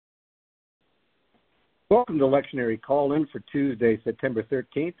Welcome to Lectionary Call-In for Tuesday, September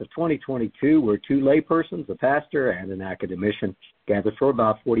 13th of 2022, where two laypersons, a pastor and an academician, gather for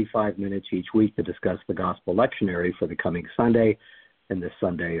about 45 minutes each week to discuss the Gospel Lectionary for the coming Sunday, and this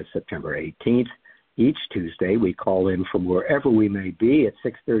Sunday is September 18th. Each Tuesday, we call in from wherever we may be at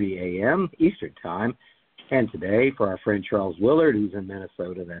 6:30 a.m. Eastern Time, and today, for our friend Charles Willard, who's in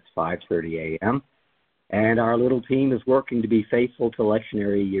Minnesota, that's 5:30 a.m., and our little team is working to be faithful to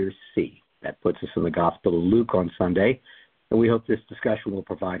Lectionary Year C. That puts us in the Gospel of Luke on Sunday, and we hope this discussion will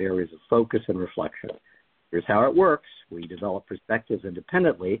provide areas of focus and reflection. Here's how it works. We develop perspectives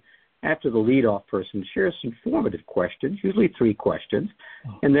independently after the leadoff person shares some formative questions, usually 3 questions,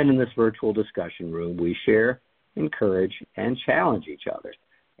 and then in this virtual discussion room, we share, encourage, and challenge each other.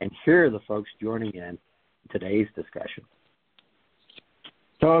 And here are the folks joining in today's discussion.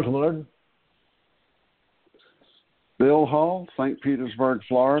 Charles Willard. Bill Hall, St. Petersburg,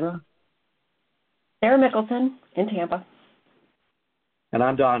 Florida. Sarah Mickelson in Tampa. And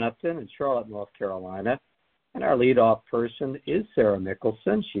I'm Don Upton in Charlotte, North Carolina. And our leadoff person is Sarah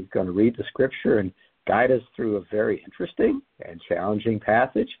Mickelson. She's going to read the scripture and guide us through a very interesting and challenging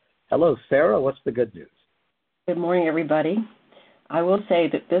passage. Hello, Sarah. What's the good news? Good morning, everybody. I will say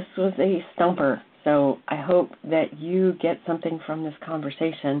that this was a stumper, so I hope that you get something from this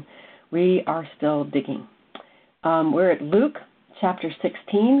conversation. We are still digging. We're at Luke chapter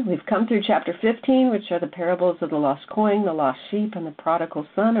 16. We've come through chapter 15, which are the parables of the lost coin, the lost sheep, and the prodigal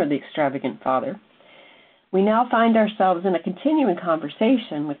son, or the extravagant father. We now find ourselves in a continuing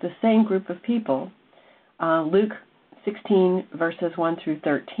conversation with the same group of people. Luke 16, verses 1 through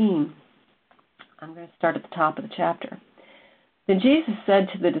 13. I'm going to start at the top of the chapter. Then Jesus said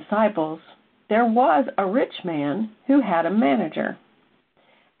to the disciples, "There was a rich man who had a manager,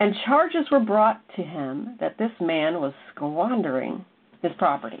 and charges were brought to him that this man was squandering his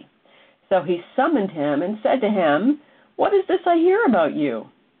property. So he summoned him and said to him, 'What is this I hear about you?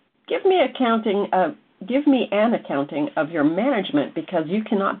 Give me an accounting of your management, because you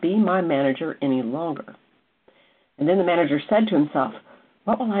cannot be my manager any longer.' And then the manager said to himself,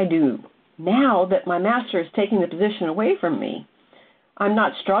 'What will I do now that my master is taking the position away from me? I'm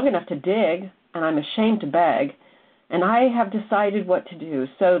not strong enough to dig, and I'm ashamed to beg. And I have decided what to do,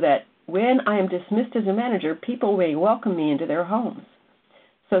 so that when I am dismissed as a manager, people may welcome me into their homes.'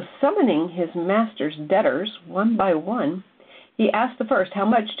 So summoning his master's debtors one by one, he asked the first, 'How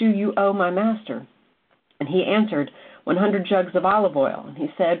much do you owe my master?' And he answered, 100 jugs of olive oil. And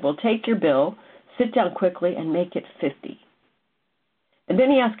he said, 'Well, take your bill, sit down quickly, and make it 50. And then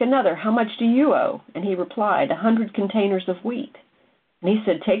he asked another, 'How much do you owe?' And he replied, 100 containers of wheat. And he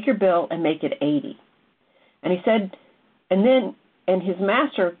said, 'Take your bill and make it 80. And he said, and his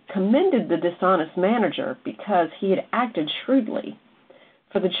master commended the dishonest manager because he had acted shrewdly.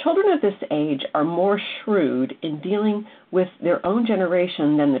 For the children of this age are more shrewd in dealing with their own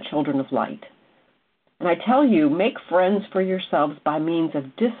generation than the children of light. And I tell you, make friends for yourselves by means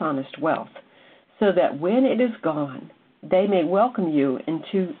of dishonest wealth, so that when it is gone, they may welcome you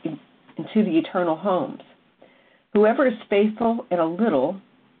into the eternal homes. Whoever is faithful in a little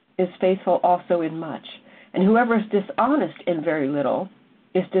is faithful also in much. And whoever is dishonest in very little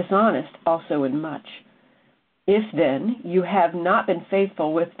is dishonest also in much. If then you have not been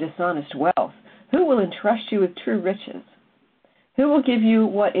faithful with dishonest wealth, who will entrust you with true riches? Who will give you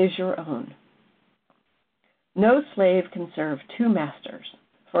what is your own? No slave can serve 2 masters,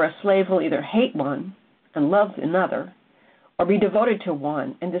 for a slave will either hate one and love another, or be devoted to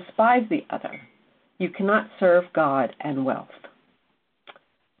one and despise the other. You cannot serve God and wealth."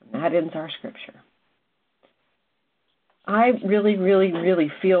 And that ends our scripture. I really, really, really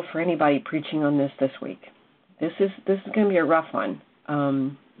feel for anybody preaching on this week. This is going to be a rough one.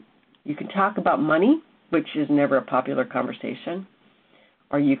 You can talk about money, which is never a popular conversation,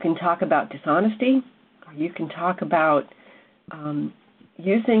 or you can talk about dishonesty, or you can talk about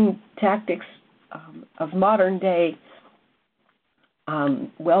using tactics of modern day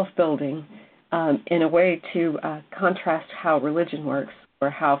wealth building in a way to contrast how religion works or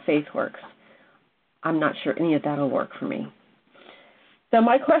how faith works. I'm not sure any of that will work for me. So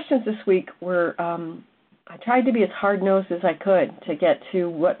my questions this week were, I tried to be as hard-nosed as I could to get to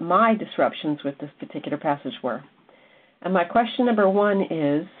what my disruptions with this particular passage were. And my question number 1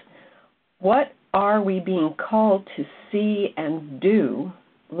 is, what are we being called to see and do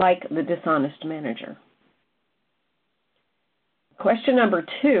like the dishonest manager? Question number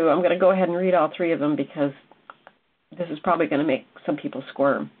 2, I'm going to go ahead and read all 3 of them because this is probably going to make some people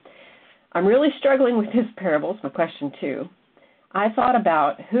squirm. I'm really struggling with his parables, my question 2. I thought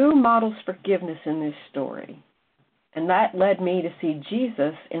about who models forgiveness in this story. And that led me to see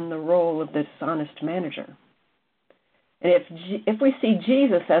Jesus in the role of the dishonest manager. And if we see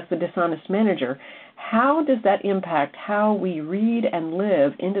Jesus as the dishonest manager, how does that impact how we read and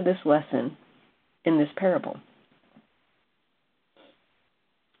live into this lesson in this parable?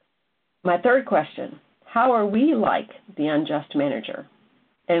 My third question, how are we like the unjust manager?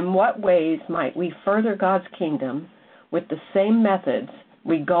 In what ways might we further God's kingdom with the same methods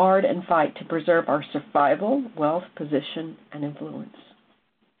we guard and fight to preserve our survival, wealth, position, and influence?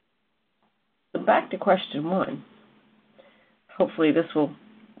 So back to question 1. Hopefully this will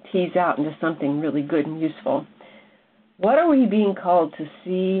tease out into something really good and useful. What are we being called to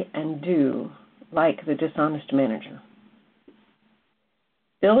see and do like the dishonest manager?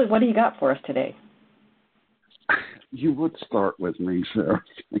 Bill, what do you got for us today? You would start with me, Sarah.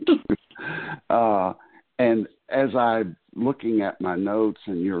 Thank you. And as I'm looking at my notes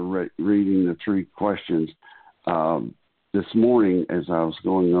and you're reading the 3 questions, this morning as I was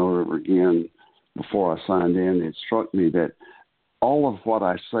going over again before I signed in, it struck me that all of what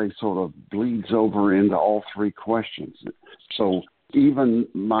I say sort of bleeds over into all 3 questions. So even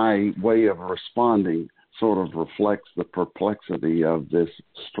my way of responding sort of reflects the perplexity of this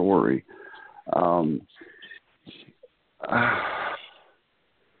story.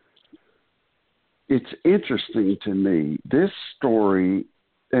 It's interesting to me. This story,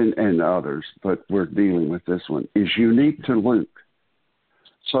 and others, but we're dealing with this one, is unique to Luke.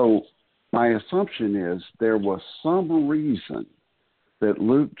 So my assumption is there was some reason that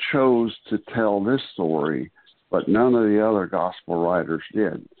Luke chose to tell this story, but none of the other gospel writers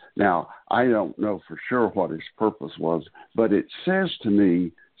did. Now, I don't know for sure what his purpose was, but it says to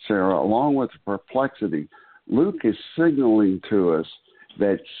me, Sarah, along with the perplexity, Luke is signaling to us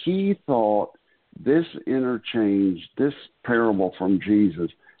that he thought this interchange, this parable from Jesus,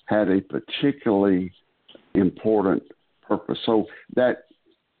 had a particularly important purpose. So that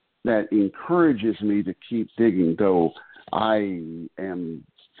encourages me to keep digging, though I am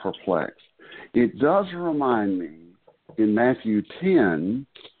perplexed. It does remind me in Matthew 10,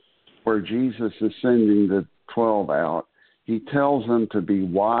 where Jesus is sending the 12 out, he tells them to be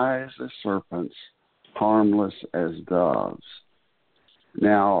wise as serpents, harmless as doves.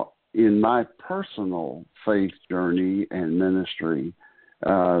 Now, in my personal faith journey and ministry,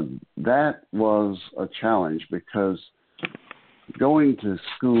 that was a challenge because going to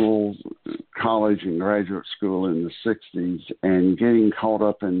school, college and graduate school in the 60s and getting caught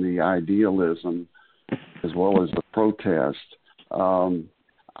up in the idealism as well as the protest,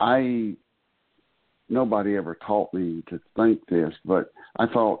 nobody ever taught me to think this, but I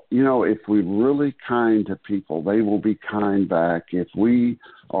thought, if we're really kind to people, they will be kind back. If we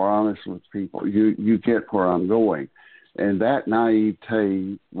are honest with people, you get where I'm going. And that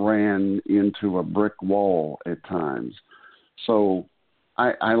naivete ran into a brick wall at times. So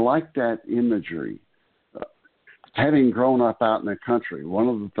I like that imagery. Having grown up out in the country, one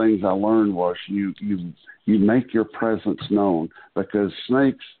of the things I learned was you make your presence known, because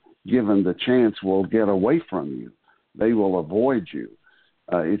snakes, given the chance, will get away from you. They will avoid you.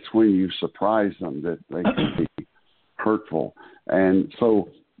 It's when you surprise them that they can be hurtful. And so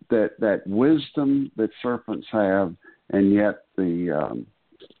that wisdom that serpents have, and yet the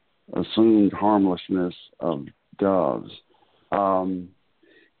assumed harmlessness of doves. One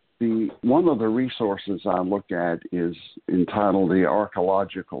of the resources I look at is entitled the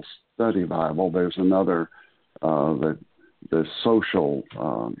Archaeological Study Bible. There's another, the social,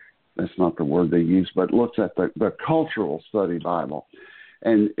 that's not the word they use, but looks at the Cultural Study Bible.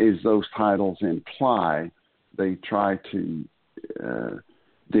 And as those titles imply, they try to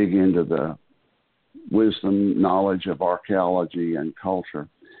dig into the wisdom, knowledge of archaeology and culture.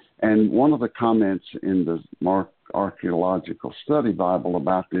 And one of the comments in the Archaeological Study Bible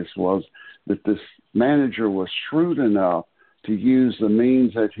about this was that this manager was shrewd enough to use the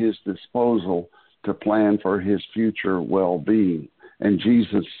means at his disposal to plan for his future well-being. And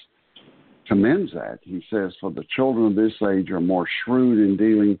Jesus commends that. He says, for the children of this age are more shrewd in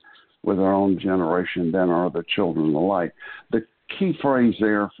dealing with our own generation than are the children alike. The key phrase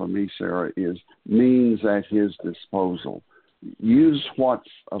there for me, Sarah, is means at his disposal. Use what's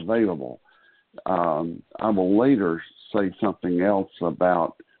available. I will later say something else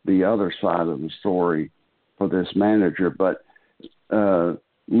about the other side of the story for this manager, but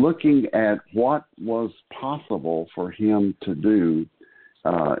looking at what was possible for him to do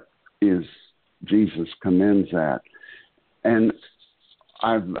is Jesus commends that. And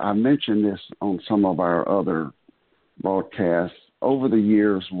I mentioned this on some of our other broadcasts. Over the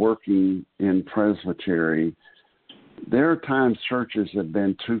years working in presbytery, there are times churches have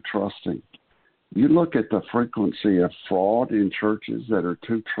been too trusting. You look at the frequency of fraud in churches that are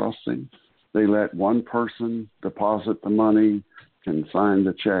too trusting. They let one person deposit the money, can sign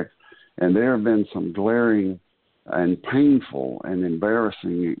the check, and there have been some glaring and painful and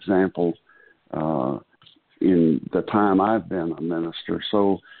embarrassing examples in the time I've been a minister.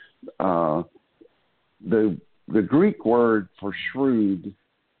 So the Greek word for shrewd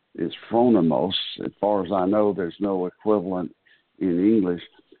is phronimos. As far as I know, there's no equivalent in English.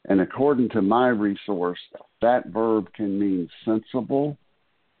 And according to my resource, that verb can mean sensible,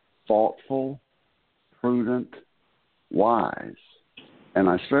 thoughtful, prudent, wise. And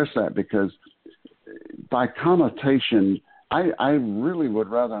I stress that because by connotation, I really would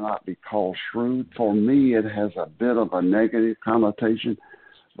rather not be called shrewd. For me, it has a bit of a negative connotation.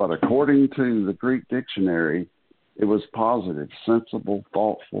 But according to the Greek dictionary, it was positive: sensible,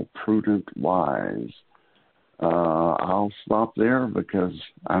 thoughtful, prudent, wise. I'll stop there because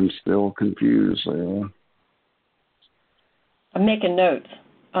I'm still confused. I'm making notes.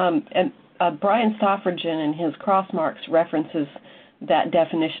 And Brian Stoffridgen in his Crossmarks references that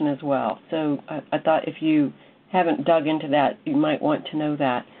definition as well. So I thought if you haven't dug into that, you might want to know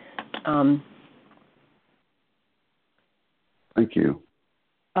that. Thank you.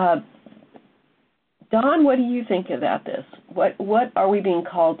 Don, what do you think about this? What are we being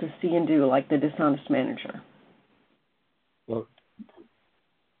called to see and do, like the dishonest manager? Well,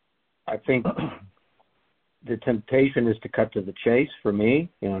 I think the temptation is to cut to the chase for me,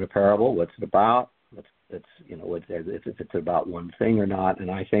 the parable. What's it about? If it's about one thing or not.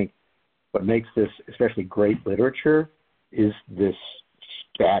 And I think what makes this especially great literature is this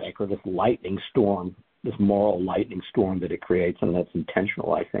static or this lightning storm, this moral lightning storm that it creates, and that's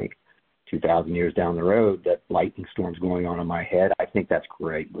intentional, I think. 2,000 years down the road, that lightning storm's going on in my head. I think that's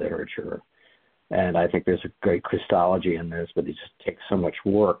great literature. And I think there's a great Christology in this, but it just takes so much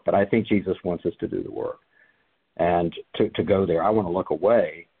work. But I think Jesus wants us to do the work and to go there. I want to look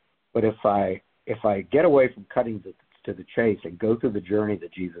away. But if I get away from cutting to the chase and go through the journey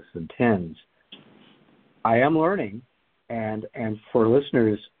that Jesus intends, I am learning. And for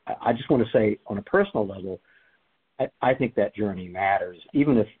listeners, I just want to say on a personal level, I think that journey matters,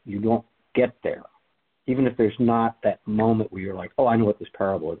 even if you don't get there, even if there's not that moment where you're like, oh, I know what this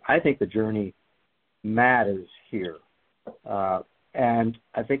parable is. I think the journey matters here. And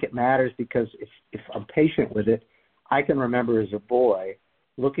I think it matters because if I'm patient with it, I can remember as a boy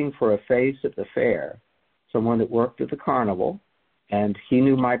looking for a face at the fair, someone that worked at the carnival, and he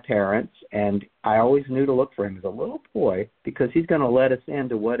knew my parents, and I always knew to look for him as a little boy because he's going to let us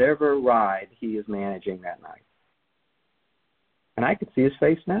into whatever ride he is managing that night. And I could see his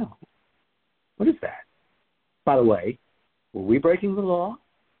face now. What is that? By the way, were we breaking the law?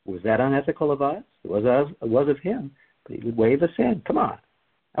 Was that unethical of us? It was of him. But he would wave us in. Come on.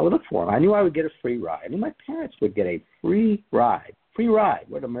 I would look for him. I knew I would get a free ride. I knew my parents would get a free ride. Free ride.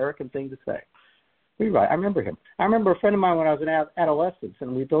 What an American thing to say. Free ride. I remember him. I remember a friend of mine when I was in adolescence,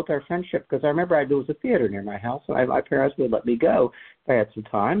 and we built our friendship because I remember there was a theater near my house, and my parents would let me go if I had some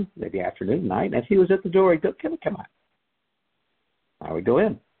time, maybe afternoon, night. And if he was at the door, he'd go, come on. I would go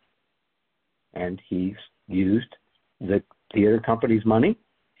in. And he used the theater company's money,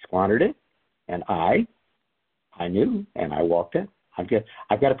 squandered it, and I knew, and I walked in. I've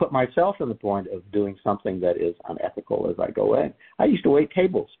got to put myself in the point of doing something that is unethical as I go in. I used to wait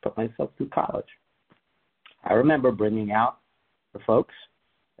tables, put myself through college. I remember bringing out for folks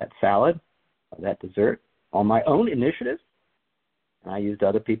that salad or that dessert on my own initiative, and I used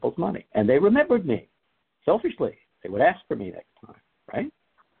other people's money. And they remembered me selfishly. They would ask for me next time, right?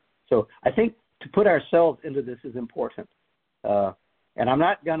 So I think to put ourselves into this is important. And I'm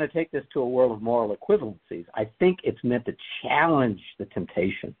not going to take this to a world of moral equivalencies. I think it's meant to challenge the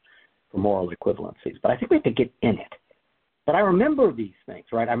temptation for moral equivalencies. But I think we have to get in it. But I remember these things,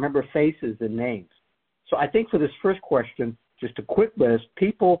 right? I remember faces and names. So I think for this first question, just a quick list,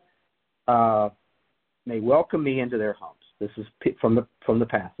 people may welcome me into their homes. This is from the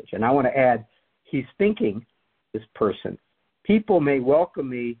passage. And I want to add, he's thinking, this person, people may welcome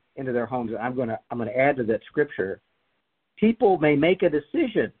me into their homes. And I'm going to add to that scripture, people may make a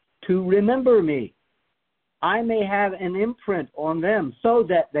decision to remember me. I may have an imprint on them so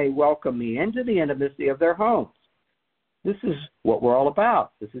that they welcome me into the intimacy of their homes. This is what we're all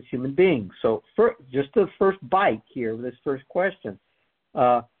about. This is human beings. So just the first bite here of this first question,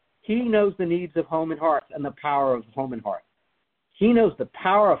 he knows the needs of home and heart and the power of home and heart. He knows the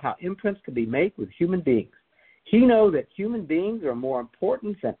power of how imprints can be made with human beings. He knows that human beings are more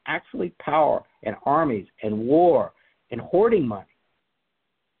important than actually power and armies and war and hoarding money.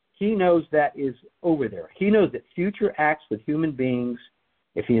 He knows that is over there. He knows that future acts with human beings,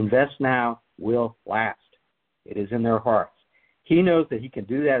 if he invests now, will last. It is in their hearts. He knows that he can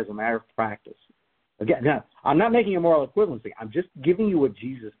do that as a matter of practice. Again, now, I'm not making a moral equivalency. I'm just giving you what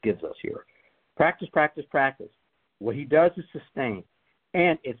Jesus gives us here. Practice, practice, practice. What he does is sustain.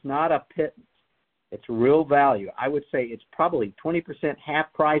 And it's not a pittance. It's real value. I would say it's probably 20%,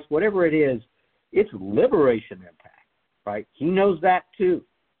 half price, whatever it is. It's liberation impact, right? He knows that too.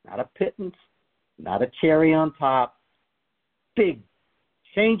 Not a pittance, not a cherry on top. Big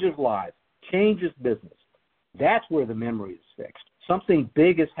changes lives, changes business. That's where the memory is fixed. Something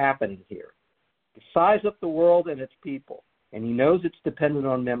big is happening here. Size up the world and its people, and he knows it's dependent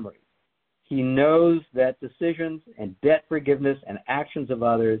on memory. He knows that decisions and debt forgiveness and actions of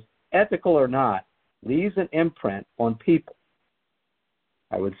others, ethical or not, leaves an imprint on people.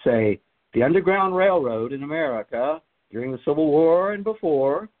 I would say the Underground Railroad in America during the Civil War and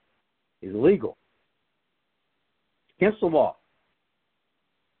before is illegal. It's against the law.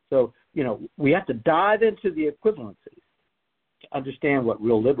 So, we have to dive into the equivalencies to understand what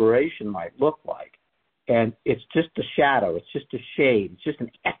real liberation might look like. And it's just a shadow. It's just a shade. It's just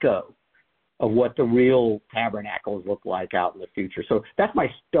an echo of what the real tabernacles look like out in the future. So that's my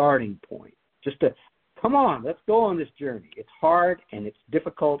starting point. Just to, come on, let's go on this journey. It's hard and it's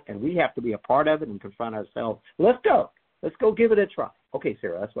difficult, and we have to be a part of it and confront ourselves. Let's go. Let's go give it a try. Okay,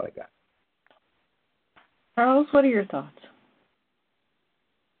 Sarah, that's what I got. Charles, what are your thoughts?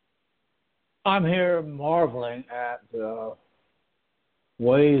 I'm here marveling at the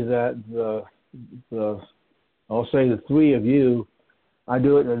ways that I'll say the three of you, I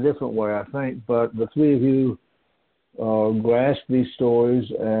do it in a different way, I think, but the three of you grasp these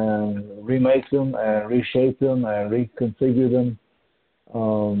stories and remake them and reshape them and reconfigure them.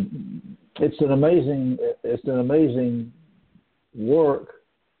 It's an amazing work.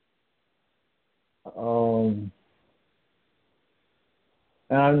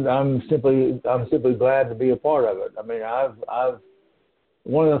 And I'm simply glad to be a part of it. I mean, I've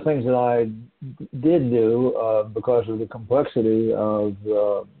one of the things that I did do because of the complexity of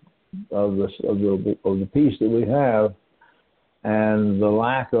the piece that we have, and the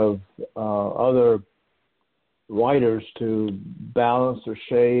lack of other writers to balance or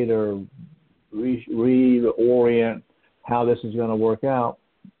shade or reorient how this is going to work out.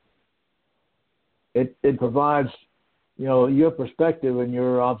 It provides, your perspective and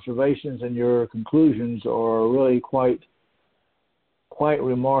your observations and your conclusions are really quite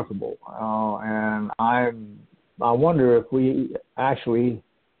remarkable. And I wonder if we actually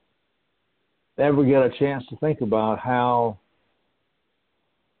ever get a chance to think about how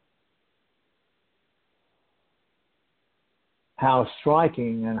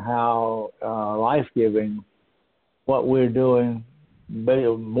striking and how life-giving what we're doing,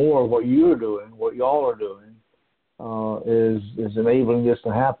 more of what you're doing, what y'all are doing, is enabling this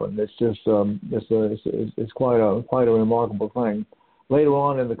to happen. It's just it's quite a remarkable thing. Later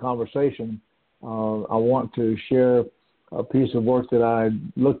on in the conversation, I want to share a piece of work that I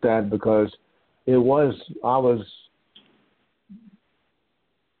looked at because I was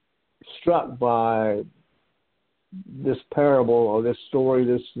struck by this parable or this story,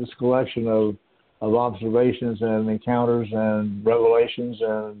 this collection of observations and encounters and revelations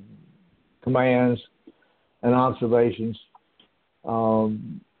and commands and observations.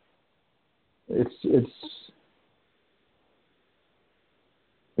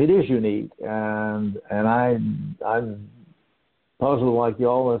 It is unique, and I'm puzzled like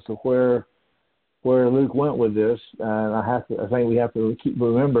y'all as to where Luke went with this, and I think we have to keep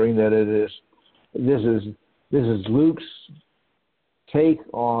remembering that this is Luke's take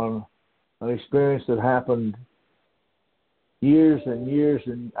on an experience that happened years and years,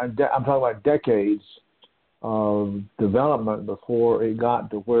 and I'm talking about decades of development before it got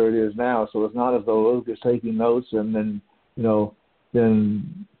to where it is now. So it's not as though Luke is taking notes and then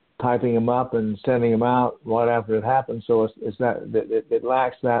then typing them up and sending them out right after it happened. So it's that it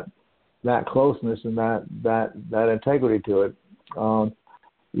lacks that closeness and that integrity to it. One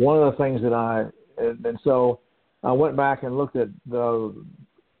of the things that so I went back and looked at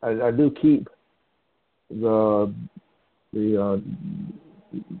I do keep the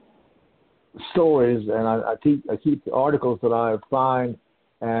stories, and I keep the articles that I find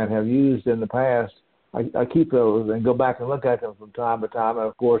and have used in the past. I keep those and go back and look at them from time to time. And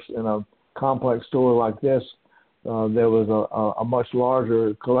of course, in a complex story like this, there was a much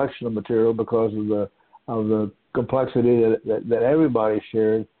larger collection of material because of the complexity that everybody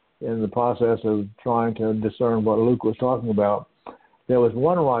shared in the process of trying to discern what Luke was talking about. There was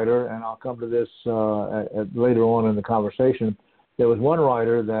one writer, and I'll come to this later on in the conversation. There was one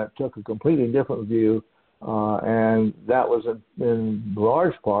writer that took a completely different view, and that was in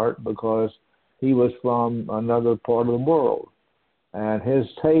large part because he was from another part of the world. And his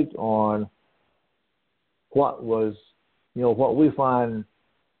take on what was, what we find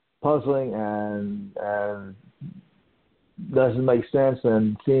puzzling and doesn't make sense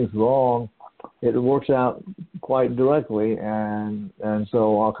and seems wrong, it works out quite directly, and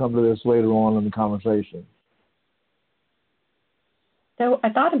so I'll come to this later on in the conversation. So I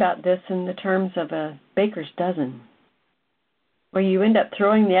thought about this in the terms of a baker's dozen, where you end up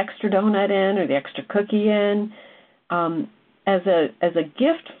throwing the extra donut in or the extra cookie in as a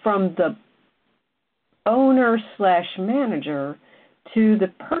gift from the owner/manager to the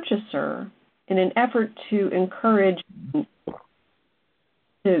purchaser in an effort to encourage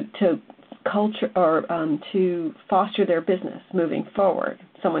to culture or to foster their business moving forward,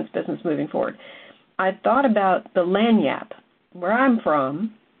 someone's business moving forward. I thought about the lagniappe. Where I'm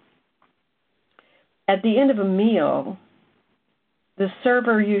from, at the end of a meal, the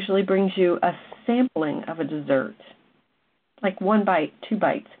server usually brings you a sampling of a dessert, like 1 bite, 2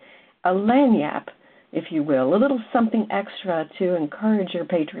 bites, a lagniappe, if you will, a little something extra to encourage your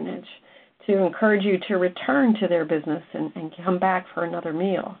patronage, to encourage you to return to their business and come back for another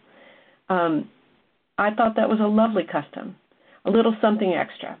meal. I thought that was a lovely custom, a little something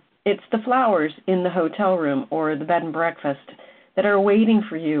extra. It's the flowers in the hotel room or the bed and breakfast that are waiting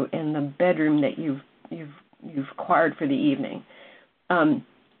for you in the bedroom that you've acquired for the evening.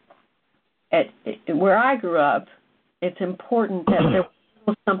 Where I grew up, it's important that there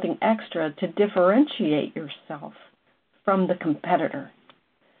was something extra to differentiate yourself from the competitor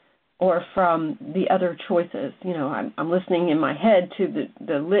or from the other choices. I'm listening in my head to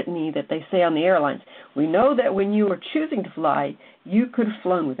the litany that they say on the airlines. We know that when you were choosing to fly, you could have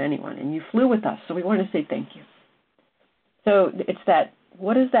flown with anyone, and you flew with us, so we want to say thank you. So it's that,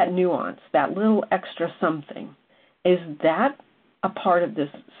 what is that nuance, that little extra something? Is that a part of this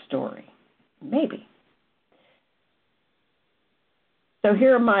story? Maybe. So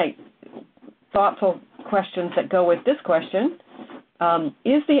here are my thoughtful questions that go with this question.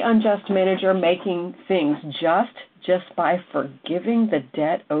 Is the unjust manager making things just by forgiving the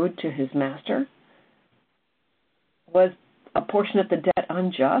debt owed to his master? Was a portion of the debt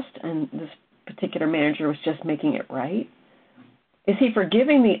unjust and this particular manager was just making it right? Is he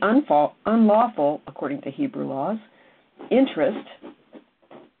forgiving the unlawful, according to Hebrew laws, interest,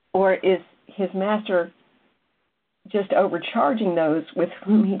 or is his master just overcharging those with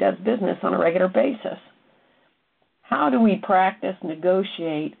whom he does business on a regular basis? How do we practice,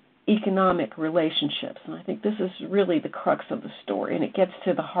 negotiate economic relationships? And I think this is really the crux of the story, and it gets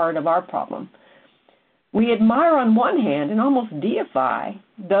to the heart of our problem. We admire on one hand and almost deify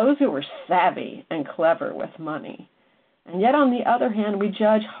those who are savvy and clever with money. And yet on the other hand, we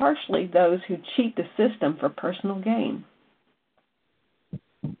judge harshly those who cheat the system for personal gain.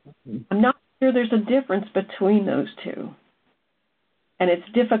 I'm not sure there's a difference between those two. And it's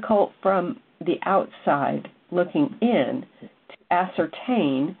difficult from the outside looking in to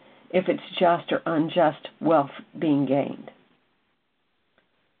ascertain if it's just or unjust wealth being gained.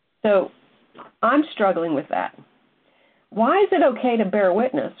 So I'm struggling with that. Why is it okay to bear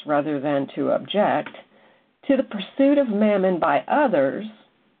witness rather than to object to the pursuit of mammon by others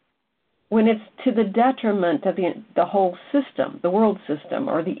when it's to the detriment of the whole system, the world system,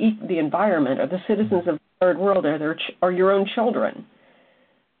 or the environment, or the citizens of the third world, or your own children?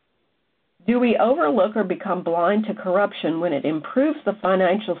 Do we overlook or become blind to corruption when it improves the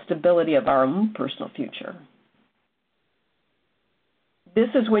financial stability of our own personal future? This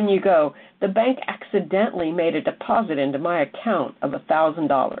is when you go, the bank accidentally made a deposit into my account of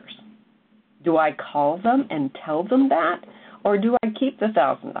 $1,000. Do I call them and tell them that, or do I keep the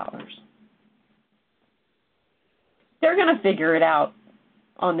 $1,000? They're going to figure it out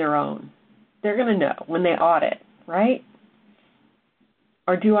on their own. They're going to know when they audit, right?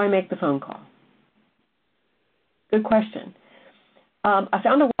 Or do I make the phone call? Good question. I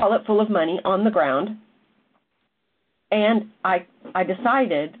found a wallet full of money on the ground, and I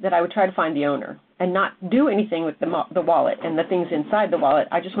decided that I would try to find the owner and not do anything with the wallet and the things inside the wallet.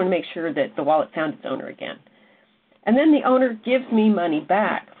 I just want to make sure that the wallet found its owner again. And then the owner gives me money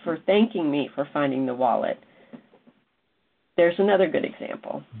back for thanking me for finding the wallet. There's another good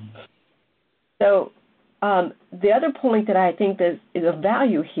example. So the other point that I think is of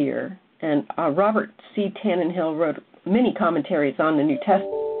value here, and Robert C. Tannenhill wrote many commentaries on the New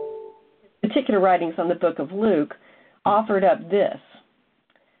Testament, particular writings on the book of Luke, offered up this.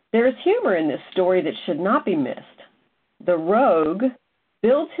 There is humor in this story that should not be missed. The rogue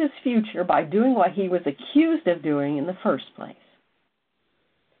builds his future by doing what he was accused of doing in the first place.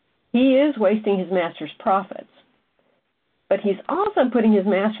 He is wasting his master's profits. but he's also putting his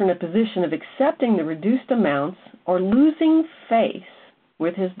master in a position of accepting the reduced amounts or losing face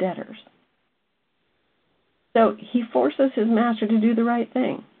with his debtors. So he forces his master to do the right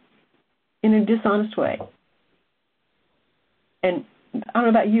thing in a dishonest way. And I don't know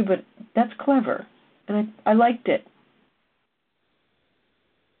about you, but that's clever, and I liked it.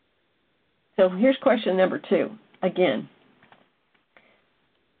 So here's question number 2. Again,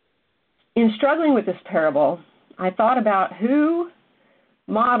 in struggling with this parable, I thought about who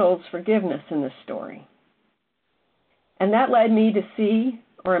models forgiveness in this story. And that led me to see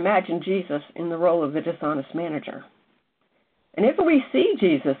or imagine Jesus in the role of the dishonest manager. And if we see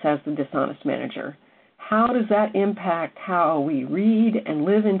Jesus as the dishonest manager, how does that impact how we read and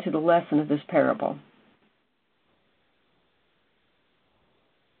live into the lesson of this parable?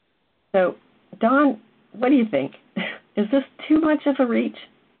 So, Don, what do you think? Is this too much of a reach?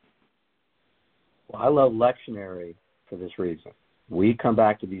 Well, I love lectionary for this reason. We come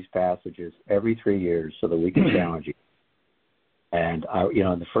back to these passages every 3 years so that we can challenge you. And,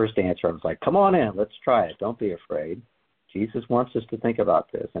 in the first answer, I was like, come on in, let's try it. Don't be afraid. Jesus wants us to think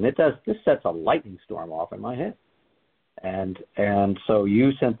about this. And it does. This sets a lightning storm off in my head. And so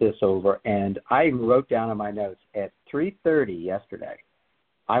you sent this over, and I wrote down in my notes at 3:30 yesterday,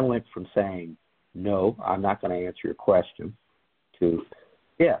 I went from saying, no, I'm not going to answer your question, to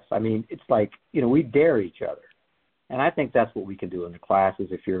yes. I mean, it's like, we dare each other. And I think that's what we can do in the classes.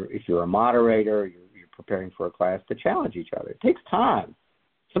 If you're a moderator, you're preparing for a class, to challenge each other. It takes time.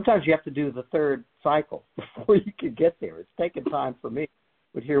 Sometimes you have to do the third cycle before you can get there. It's taken time for me,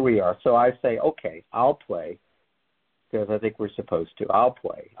 but here we are. So I say, okay, I'll play because I think we're supposed to. I'll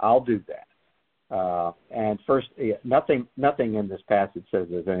play. I'll do that. And first, nothing in this passage says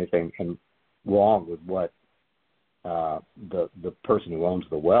there's anything wrong with what the person who owns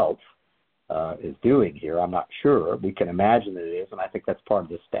the wealth is doing here. I'm not sure. We can imagine that it is, and I think that's part of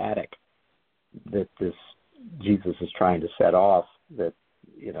the static that this Jesus is trying to set off, that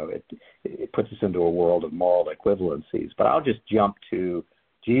it puts us into a world of moral equivalencies. But I'll just jump to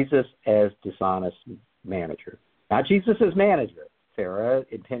Jesus as dishonest manager. Not Jesus as manager. Sarah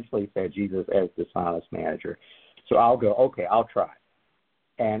intentionally said Jesus as dishonest manager. So I'll go, okay, I'll try.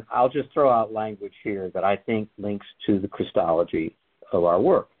 And I'll just throw out language here that I think links to the Christology of our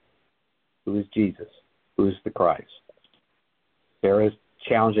work. Who is Jesus? Who is the Christ? Sarah is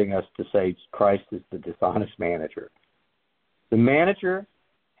challenging us to say Christ is the dishonest manager. The manager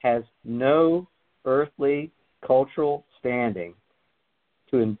has no earthly cultural standing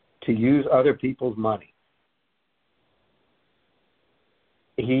to use other people's money.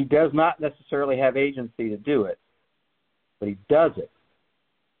 He does not necessarily have agency to do it, but he does it,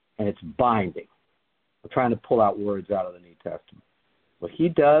 and it's binding. We're trying to pull out words out of the New Testament. What he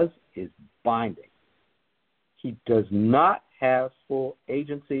does is binding. He does not have full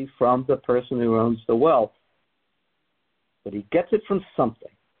agency from the person who owns the wealth, but he gets it from something.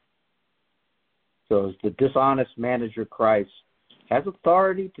 So as the dishonest manager, Christ has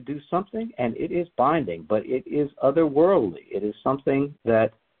authority to do something, and it is binding, but it is otherworldly. It is something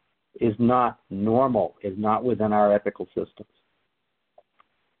that is not normal, is not within our ethical systems.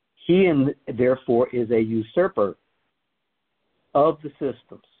 He, therefore, is a usurper of the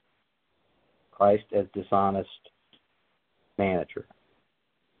systems. Christ as dishonest manager.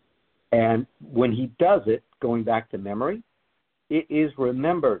 And when he does it, going back to memory, it is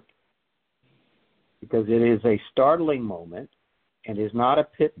remembered, because it is a startling moment and is not a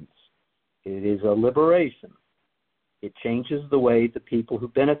pittance. It is a liberation. It changes the way the people who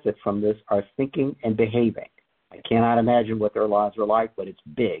benefit from this are thinking and behaving. I cannot imagine what their lives are like, but it's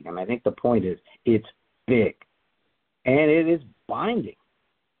big. And I think the point is, it's big. And it is binding.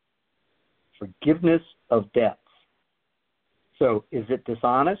 Forgiveness of debts. So is it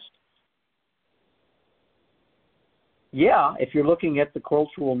dishonest? Yeah, if you're looking at the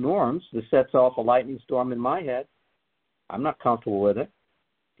cultural norms, this sets off a lightning storm in my head. I'm not comfortable with it.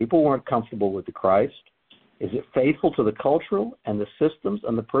 People weren't comfortable with the Christ. Is it faithful to the cultural and the systems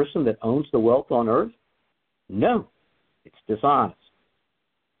and the person that owns the wealth on earth? No, it's dishonest.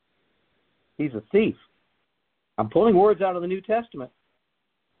 He's a thief. I'm pulling words out of the New Testament.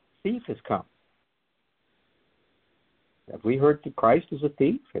 Thief has come. Have we heard that Christ is a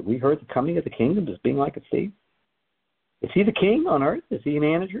thief? Have we heard the coming of the kingdom as being like a thief? Is he the king on earth? Is he a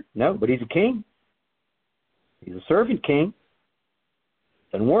manager? No, but he's a king. He's a servant king.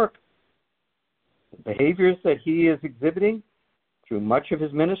 Doesn't work. The behaviors that he is exhibiting through much of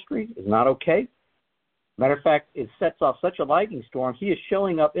his ministry is not okay. Matter of fact, it sets off such a lightning storm, he is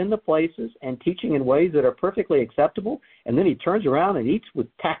showing up in the places and teaching in ways that are perfectly acceptable, and then he turns around and eats with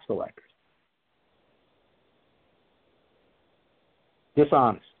tax collectors.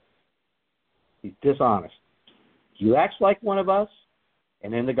 dishonest. He's dishonest. You act like one of us,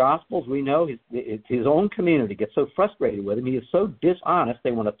 and in the Gospels we know his own community gets so frustrated with him. He is so dishonest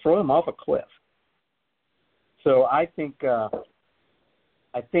they want to throw him off a cliff. So I think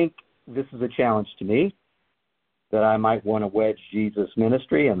this is a challenge to me, that I might want to wedge Jesus'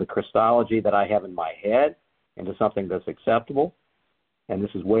 ministry and the Christology that I have in my head into something that's acceptable, and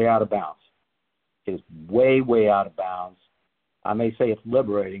this is way out of bounds. It is way, way out of bounds. I may say it's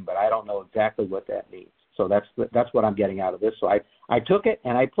liberating, but I don't know exactly what that means. So that's what I'm getting out of this. So I took it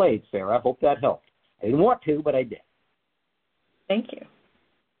and I played, Sarah. I hope that helped. I didn't want to, but I did. Thank you.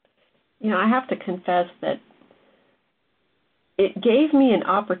 You know, I have to confess that it gave me an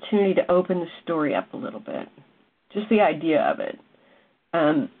opportunity to open the story up a little bit, just the idea of it.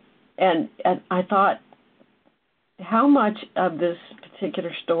 And I thought, how much of this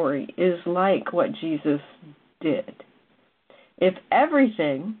particular story is like what Jesus did? If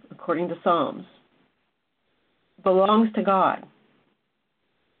everything, according to Psalms, belongs to God,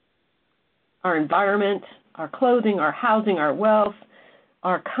 our environment, our clothing, our housing, our wealth,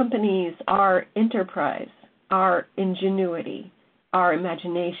 our companies, our enterprise, our ingenuity, our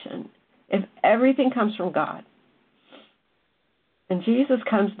imagination, if everything comes from God, and Jesus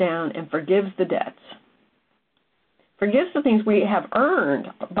comes down and forgives the debts, forgives the things we have earned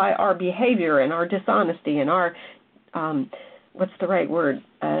by our behavior and our dishonesty and our, what's the right word,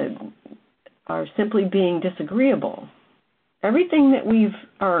 our simply being disagreeable, everything that we've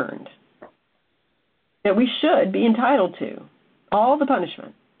earned, that we should be entitled to, all the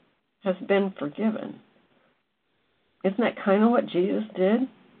punishment has been forgiven. Isn't that kind of what Jesus did?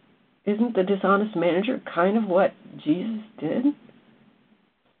 Isn't the dishonest manager kind of what Jesus did?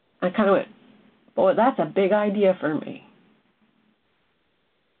 I kind of went, boy, that's a big idea for me.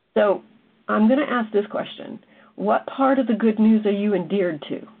 So I'm going to ask this question. What part of the good news are you endeared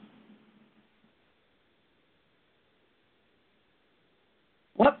to?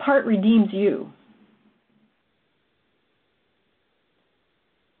 What part redeems you?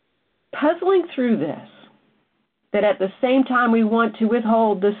 Puzzling through this, that at the same time we want to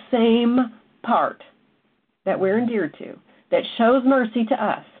withhold the same part that we're endeared to, that shows mercy to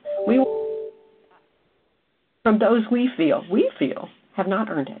us, we want from those we feel have not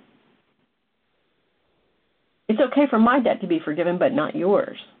earned it. It's okay for my debt to be forgiven, but not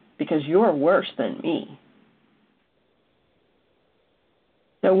yours, because you're worse than me.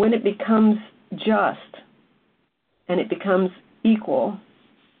 So when it becomes just and it becomes equal,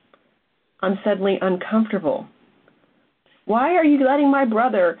 I'm suddenly uncomfortable. Why are you letting my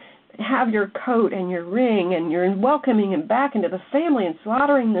brother have your coat and your ring, and you're welcoming him back into the family and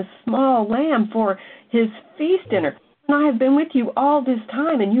slaughtering this small lamb for his feast dinner? And I have been with you all this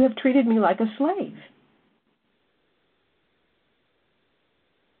time, and you have treated me like a slave.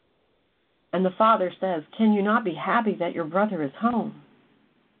 And the father says, can you not be happy that your brother is home,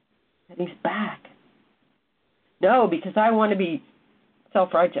 that he's back? No, because I want to be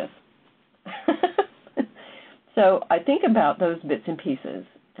self-righteous. So I think about those bits and pieces,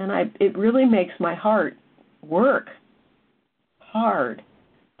 and it really makes my heart work hard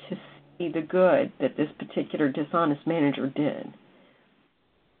to see the good that this particular dishonest manager did.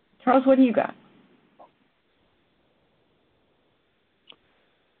 Charles, what do you got?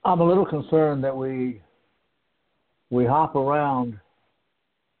 I'm a little concerned that we hop around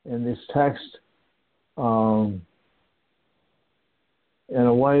in this text in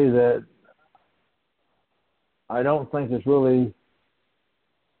a way that I don't think is really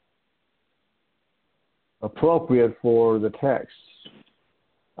appropriate for the text.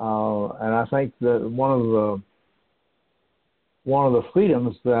 And I think that one of the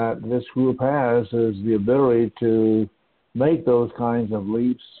freedoms that this group has is the ability to make those kinds of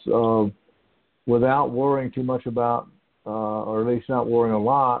leaps without worrying too much about, or at least not worrying a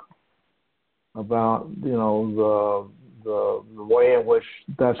lot about, the way in which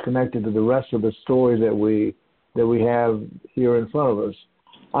that's connected to the rest of the story that we have here in front of us.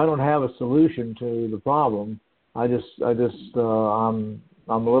 I don't have a solution to the problem. I'm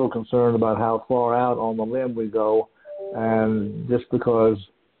a little concerned about how far out on the limb we go, and just because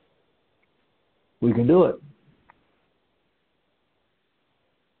we can do it.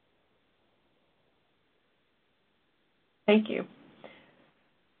 Thank you.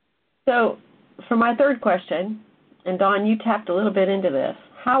 So for my third question, and Dawn, you tapped a little bit into this,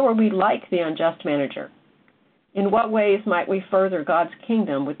 how are we like the unjust manager? In what ways might we further God's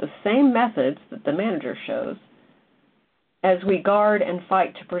kingdom with the same methods that the manager shows as we guard and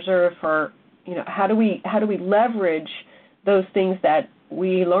fight to preserve for, how do we leverage those things that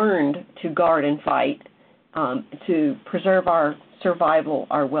we learned to guard and fight to preserve our survival,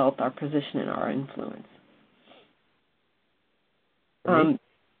 our wealth, our position, and our influence?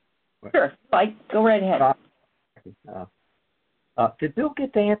 Sure. Go right ahead. Did Bill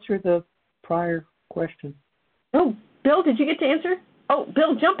get to answer the prior question? Oh, Bill, did you get to answer? Oh,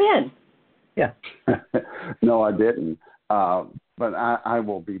 Bill, jump in. Yeah. No, I didn't. But I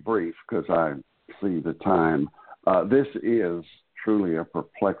will be brief because I see the time. This is truly a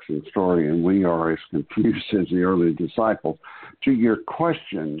perplexing story, and we are as confused as the early disciples. To your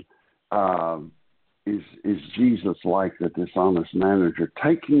question, is Jesus like the dishonest manager?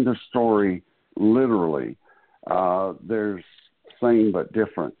 Taking the story literally, there's same but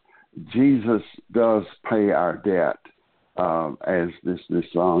different. Jesus does pay our debt, as this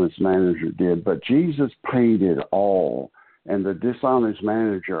dishonest manager did, but Jesus paid it all, and the dishonest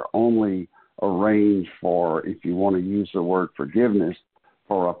manager only arranged for, if you want to use the word forgiveness,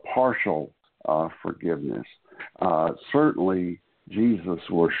 for a partial forgiveness. Certainly, Jesus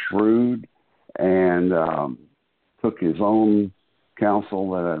was shrewd and took his own counsel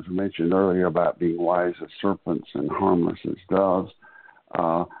that, as I mentioned earlier, about being wise as serpents and harmless as doves.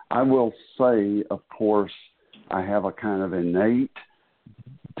 I will say, of course, I have a kind of innate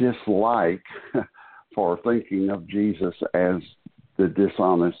dislike for thinking of Jesus as the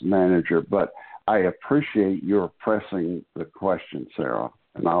dishonest manager, but I appreciate your pressing the question, Sarah,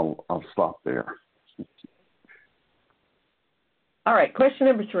 and I'll stop there. All right, question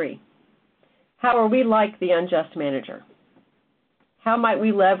number 3. How are we like the unjust manager? How might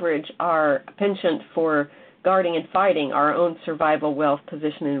we leverage our penchant for guarding and fighting our own survival, wealth,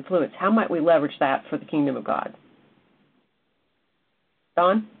 position, and influence? How might we leverage that for the kingdom of God?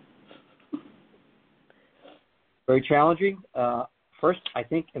 Don? Very challenging. First, I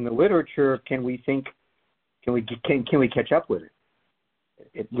think in the literature, can we catch up with it?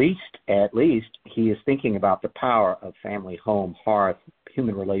 At least he is thinking about the power of family, home, hearth,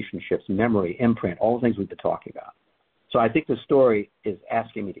 human relationships, memory, imprint, all the things we've been talking about. So I think the story is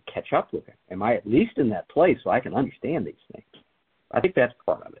asking me to catch up with it. Am I at least in that place so I can understand these things? I think that's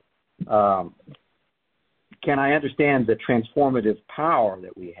part of it. Can I understand the transformative power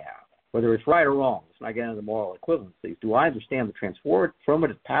that we have, whether it's right or wrong? Let's not get into the moral equivalencies. Do I understand the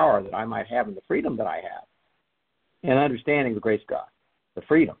transformative power that I might have and the freedom that I have? And understanding the grace of God, the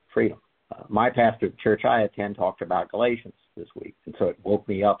freedom. My pastor at the church I attend talked about Galatians this week, and so it woke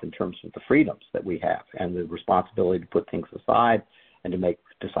me up in terms of the freedoms that we have and the responsibility to put things aside and to make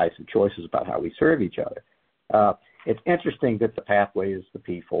decisive choices about how we serve each other. It's interesting that the pathway is the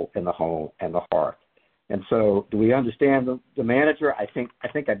people and the home and the hearth. And so do we understand the manager? I think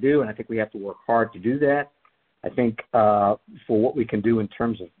I do, and I think we have to work hard to do that. I think for what we can do in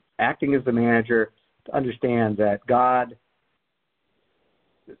terms of acting as the manager, to understand that God,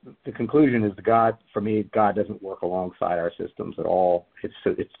 the conclusion is for me, God doesn't work alongside our systems at all.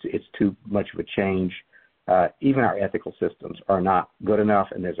 It's too much of a change. Even our ethical systems are not good enough,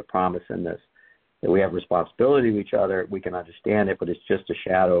 and there's a promise in this that we have responsibility to each other. We can understand it, but it's just a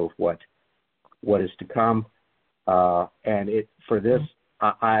shadow of what is to come. For this,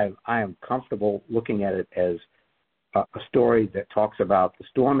 I am comfortable looking at it as a story that talks about the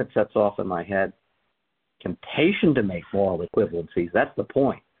storm that sets off in my head, temptation to make moral equivalencies. That's the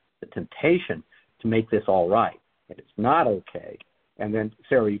point, the temptation to make this all right. And it's not okay. And then,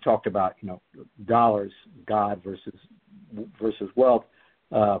 Sarah, you talked about, dollars, God versus wealth.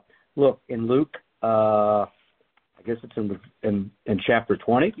 Look, in Luke, I guess it's in chapter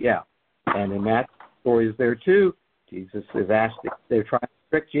 20, yeah. And in that story is there too. Jesus is asked, they're trying to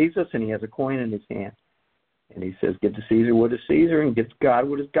trick Jesus, and he has a coin in his hand. And he says, give to Caesar what is Caesar, and give to God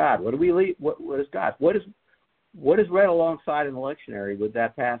what is God. What do we leave? What is God? What is read alongside in the lectionary with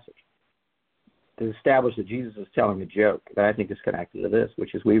that passage to establish that Jesus is telling a joke that I think is connected to this,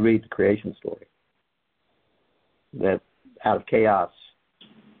 which is we read the creation story. That out of chaos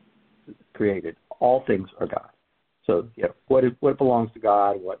created, all things are God. So, what belongs to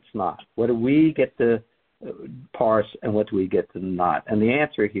God, what's not? What do we get to parse, and what do we get to not? And the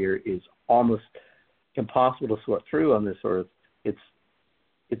answer here is almost impossible to sort through on this earth. It's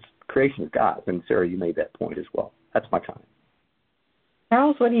creation of God. And Sarah, you made that point as well. That's my comment.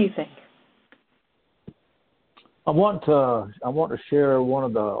 Charles, what do you think? I want to share one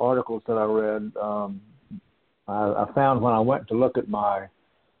of the articles that I read. I found when I went to look at my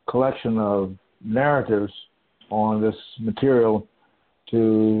collection of narratives on this material,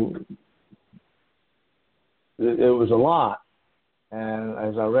 it was a lot. And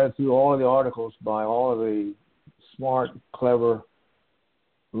as I read through all of the articles by all of the smart, clever,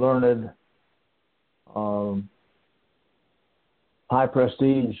 learned, high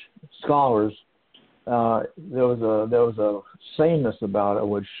prestige scholars, there was a sameness about it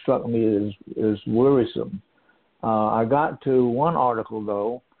which struck me as worrisome. I got to one article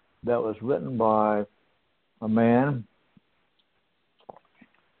though that was written by a man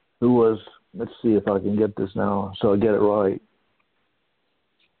who was, let's see if I can get this now so I get it right.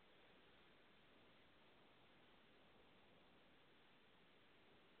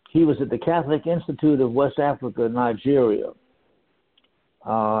 He was at the Catholic Institute of West Africa, Nigeria.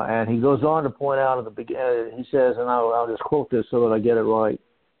 And he goes on to point out at the beginning, he says, and I'll just quote this so that I get it right.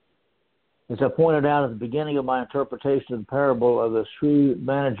 As I pointed out at the beginning of my interpretation of the parable of the shrewd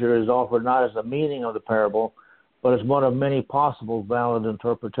manager is offered not as the meaning of the parable, but as one of many possible valid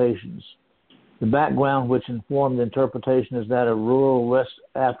interpretations. The background which informed the interpretation is that of rural West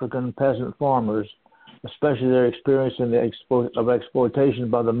African peasant farmers, especially their experience in of exploitation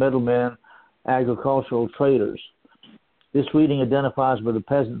by the middlemen, agricultural traders. This reading identifies with the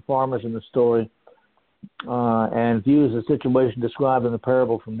peasant farmers in the story and views the situation described in the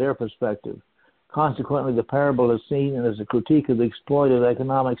parable from their perspective. Consequently, the parable is seen as a critique of the exploitive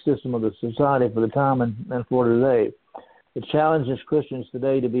economic system of the society for the time and for today. It challenges Christians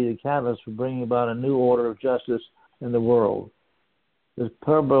today to be the catalyst for bringing about a new order of justice in the world. This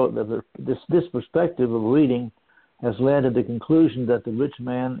perspective of reading has led to the conclusion that the rich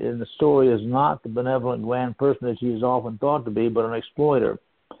man in the story is not the benevolent grand personage he is often thought to be, but an exploiter.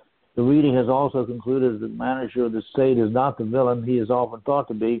 The reading has also concluded that the manager of the state is not the villain he is often thought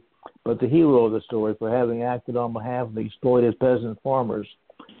to be, but the hero of the story for having acted on behalf of the exploited peasant farmers.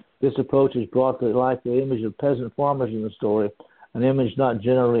 This approach has brought to life the image of peasant farmers in the story, an image not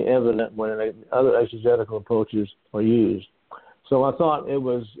generally evident when other exegetical approaches are used. So I thought it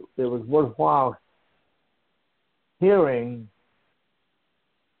was worthwhile hearing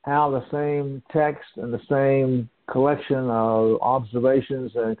how the same text and the same collection of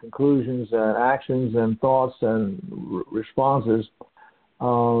observations and conclusions and actions and thoughts and responses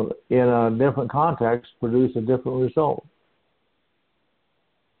in a different context produce a different result.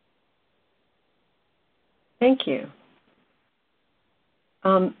 Thank you.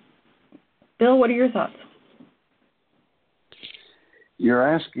 Bill, what are your thoughts? You're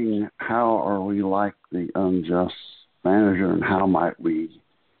asking how are we like the unjust manager and how might we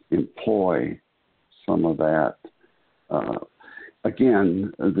employ some of that.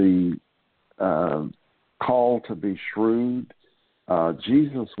 Again, the call to be shrewd.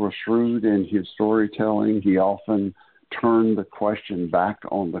 Jesus was shrewd in his storytelling. He often turned the question back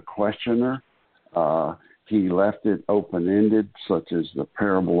on the questioner. He left it open-ended, such as the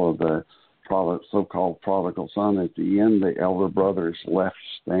parable of the so-called prodigal son. At the end, the elder brother is left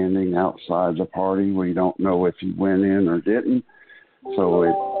standing outside the party. We don't know if he went in or didn't. So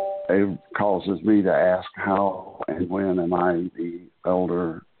it causes me to ask how and when am I the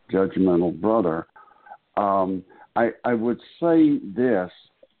elder judgmental brother. I would say this.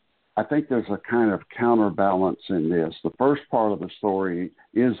 I think there's a kind of counterbalance in this. The first part of the story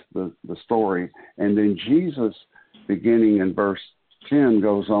is the story, and then Jesus, beginning in verse 10,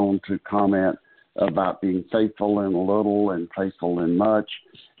 goes on to comment about being faithful in little and faithful in much,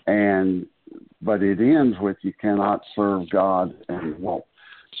 but it ends with you cannot serve God and wealth.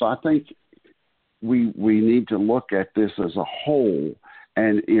 So I think we need to look at this as a whole,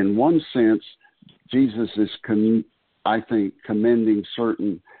 and in one sense, Jesus is, I think, commending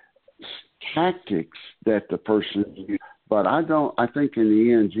certain tactics that the person used, but I think in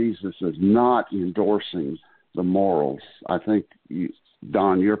the end, Jesus is not endorsing the morals. I think,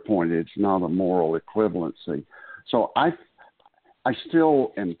 Don, your point, it's not a moral equivalency. So I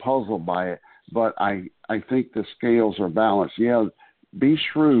still am puzzled by it, but I think the scales are balanced. Yeah, be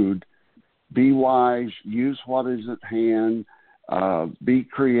shrewd, be wise, use what is at hand, be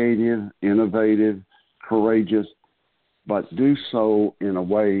creative, innovative, courageous, but do so in a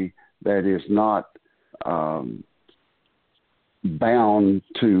way that is not bound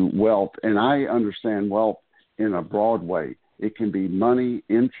to wealth. And I understand wealth in a broad way. It can be money,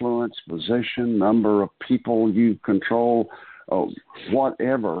 influence, position, number of people you control,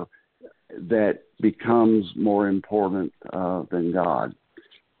 whatever that becomes more important than God.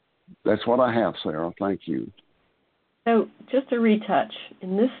 That's what I have, Sarah. Thank you. So just to retouch,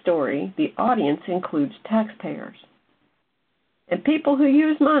 in this story, the audience includes taxpayers and people who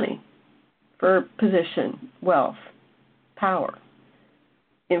use money for position, wealth, power,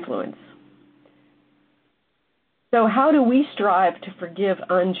 influence. So how do we strive to forgive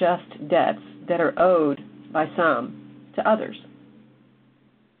unjust debts that are owed by some to others?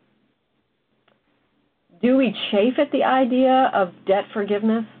 Do we chafe at the idea of debt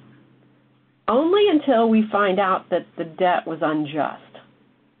forgiveness? Only until we find out that the debt was unjust.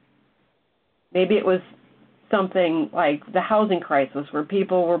 Maybe it was something like the housing crisis where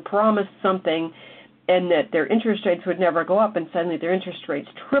people were promised something and that their interest rates would never go up, and suddenly their interest rates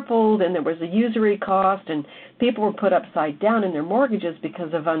tripled, and there was a usury cost, and people were put upside down in their mortgages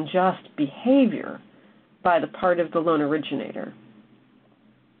because of unjust behavior by the part of the loan originator.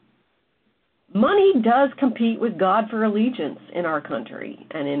 Money does compete with God for allegiance in our country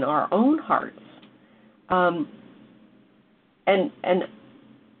and in our own hearts. And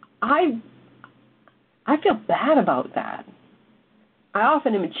I feel bad about that. I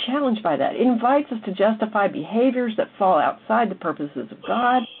often am challenged by that. It invites us to justify behaviors that fall outside the purposes of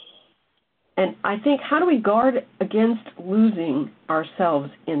God. And I think, how do we guard against losing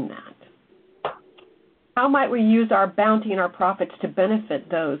ourselves in that? How might we use our bounty and our profits to benefit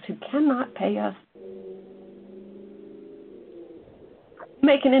those who cannot pay us?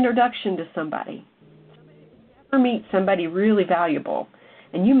 Make an introduction to somebody. You ever meet somebody really valuable,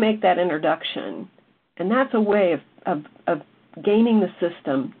 and you make that introduction, and that's a way of gaining the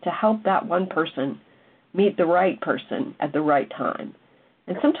system to help that one person meet the right person at the right time.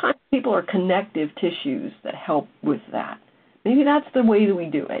 And sometimes people are connective tissues that help with that. Maybe that's the way that we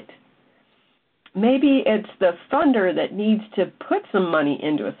do it. Maybe it's the funder that needs to put some money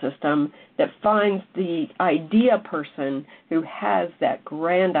into a system that finds the idea person who has that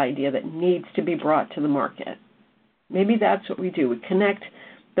grand idea that needs to be brought to the market. Maybe that's what we do. We connect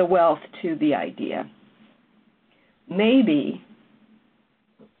the wealth to the idea. Maybe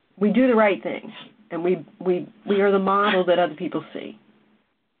we do the right thing, and we are the model that other people see.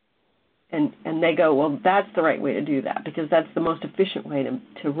 And they go, well, that's the right way to do that, because that's the most efficient way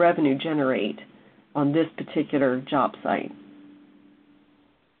to revenue generate on this particular job site.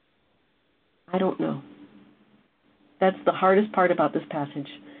 I don't know. That's the hardest part about this passage,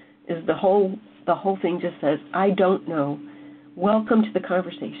 is the whole thing just says, I don't know. Welcome to the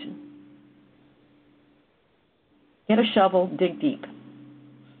conversation. Get a shovel, dig deep.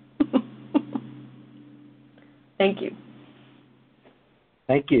 Thank you.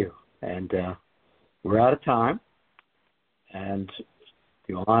 Thank you. And we're out of time. And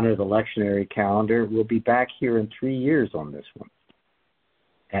to honor the lectionary calendar, we'll be back here in 3 years on this one.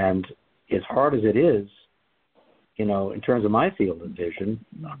 And as hard as it is, in terms of my field of vision,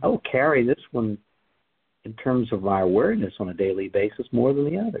 I'll carry this one in terms of my awareness on a daily basis more than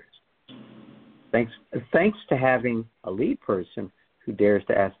the others. Thanks to having a lead person who dares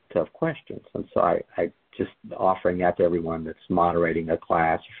to ask tough questions. And so I just offering that to everyone that's moderating a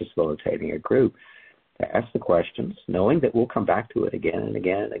class or facilitating a group, to ask the questions, knowing that we'll come back to it again and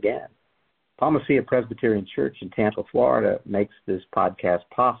again and again. Palmacia Presbyterian Church in Tampa, Florida makes this podcast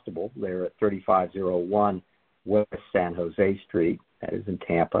possible. They're at 3501 West San Jose Street. That is in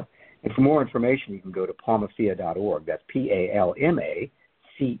Tampa. And for more information, you can go to palmacia.org. That's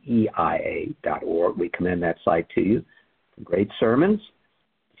PALMACEIA.org. We commend that site to you. Great sermons,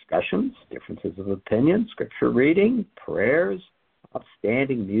 discussions, differences of opinion, scripture reading, prayers,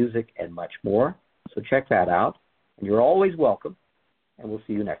 outstanding music, and much more. So check that out. And you're always welcome. And we'll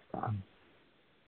see you next time.